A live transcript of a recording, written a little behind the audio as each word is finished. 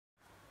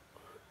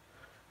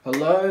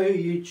Hello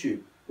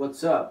YouTube,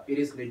 what's up? It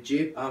is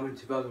Najib, I'm in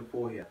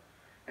 2004 here,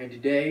 and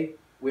today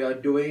we are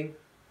doing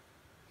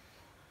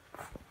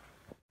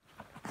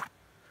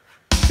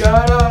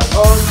Shout Out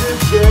on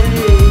the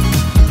Day.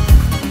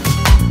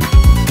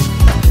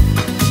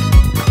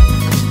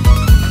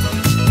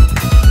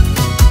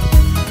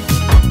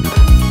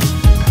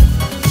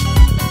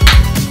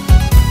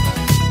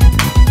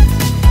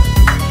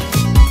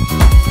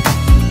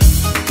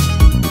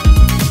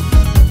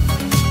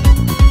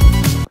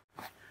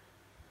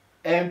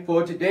 And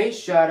for today's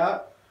shout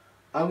out,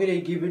 I'm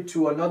gonna give it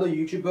to another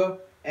YouTuber,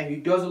 and he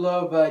does a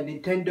lot of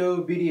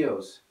Nintendo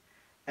videos.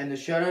 And the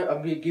shout out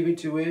I'm gonna give it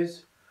to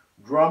is,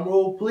 drum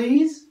roll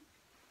please.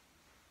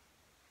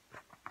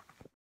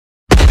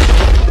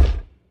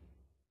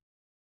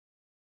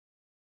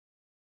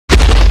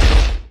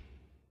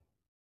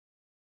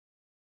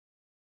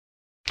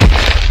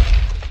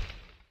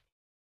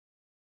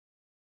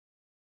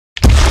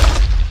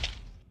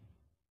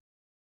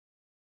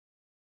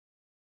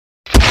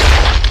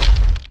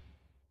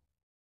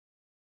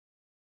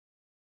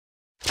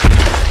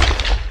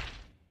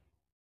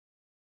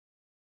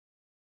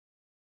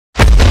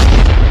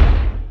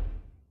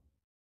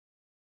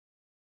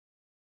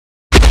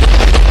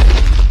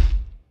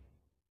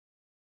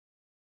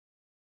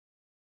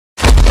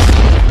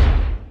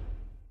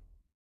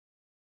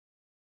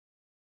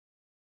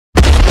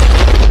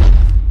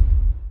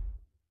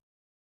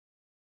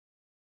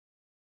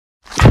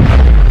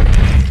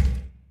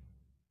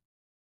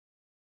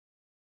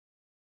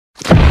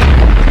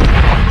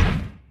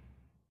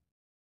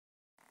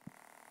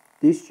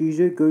 This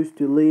user goes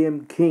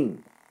to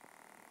Keane.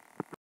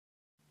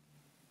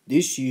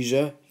 This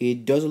user, he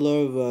does a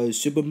lot of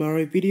Super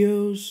Mario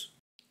videos.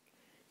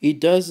 He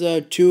does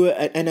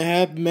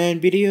 2.5 man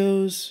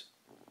videos.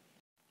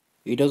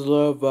 He does a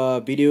lot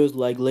of videos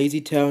like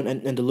Lazy Town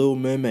and The Little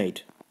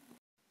Mermaid.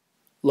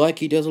 Like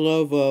he does a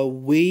lot of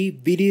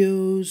Wii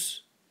videos.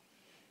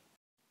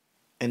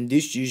 And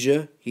this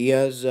user, he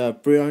has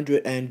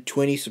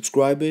 320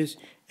 subscribers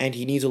and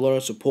he needs a lot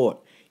of support.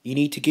 You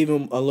need to give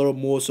him a lot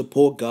more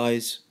support,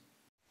 guys.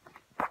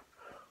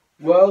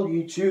 Well,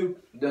 YouTube,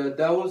 that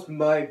was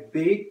my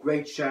big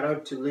great shout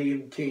out to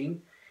Liam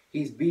King.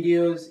 His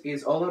videos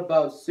is all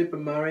about Super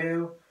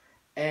Mario,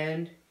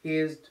 and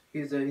his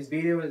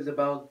video is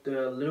about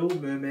the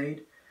Little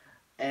Mermaid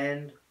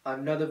and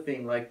another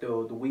thing like the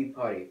Wii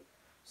Party.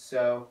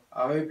 So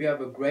I hope you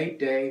have a great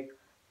day,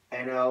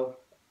 and I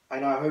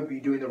hope you're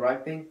doing the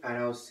right thing, and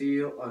I'll see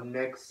you on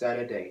next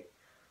Saturday.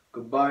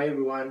 Goodbye,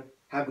 everyone.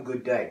 Have a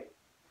good day.